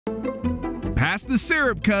Pass the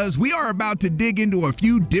syrup, cuz we are about to dig into a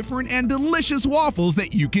few different and delicious waffles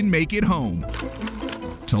that you can make at home.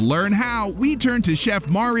 To learn how, we turn to Chef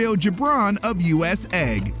Mario Gibran of US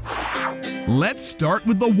Egg. Let's start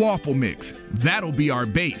with the waffle mix. That'll be our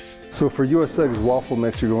base. So for US Egg's waffle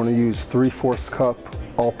mix, you're going to use 3/4 cup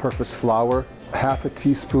all-purpose flour, half a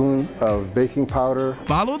teaspoon of baking powder.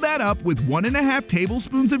 Follow that up with 1½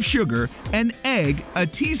 tablespoons of sugar, an egg, a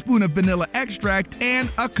teaspoon of vanilla extract,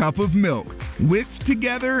 and a cup of milk. Whisk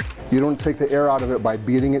together. You don't take the air out of it by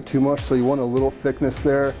beating it too much, so you want a little thickness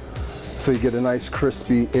there so you get a nice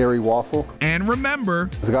crispy, airy waffle. And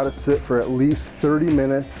remember, it's got to sit for at least 30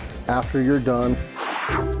 minutes after you're done.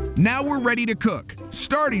 Now we're ready to cook,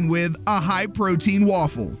 starting with a high-protein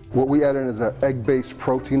waffle. What we add in is an egg-based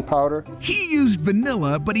protein powder. He used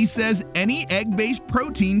vanilla, but he says any egg-based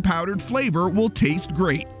protein powdered flavor will taste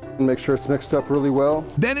great. Make sure it's mixed up really well.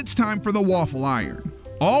 Then it's time for the waffle iron.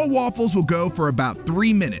 All waffles will go for about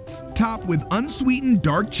 3 minutes. Top with unsweetened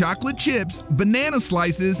dark chocolate chips, banana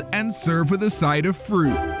slices, and serve with a side of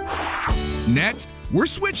fruit. Next, we're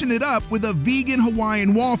switching it up with a vegan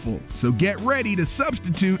Hawaiian waffle, so get ready to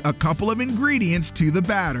substitute a couple of ingredients to the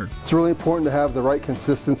batter. It's really important to have the right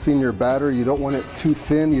consistency in your batter. You don't want it too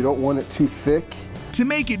thin, you don't want it too thick. To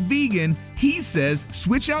make it vegan, he says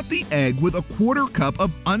switch out the egg with a 1/4 cup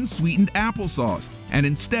of unsweetened applesauce. And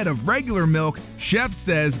instead of regular milk, Chef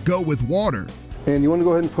says go with water. And you want to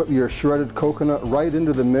go ahead and put your shredded coconut right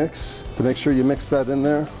into the mix to make sure you mix that in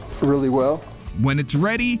there really well. When it's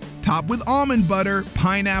ready, top with almond butter,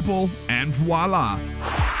 pineapple, and voila.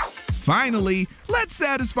 Finally, let's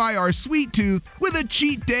satisfy our sweet tooth with a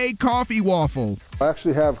cheat day coffee waffle. I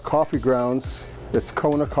actually have coffee grounds. It's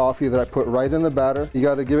Kona coffee that I put right in the batter. You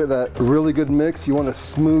got to give it that really good mix. You want a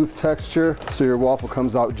smooth texture so your waffle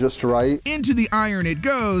comes out just right. Into the iron it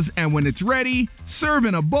goes, and when it's ready, serve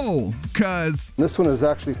in a bowl, cuz this one is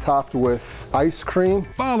actually topped with ice cream.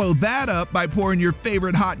 Follow that up by pouring your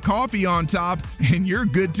favorite hot coffee on top, and you're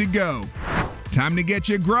good to go. Time to get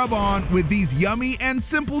your grub on with these yummy and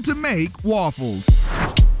simple to make waffles.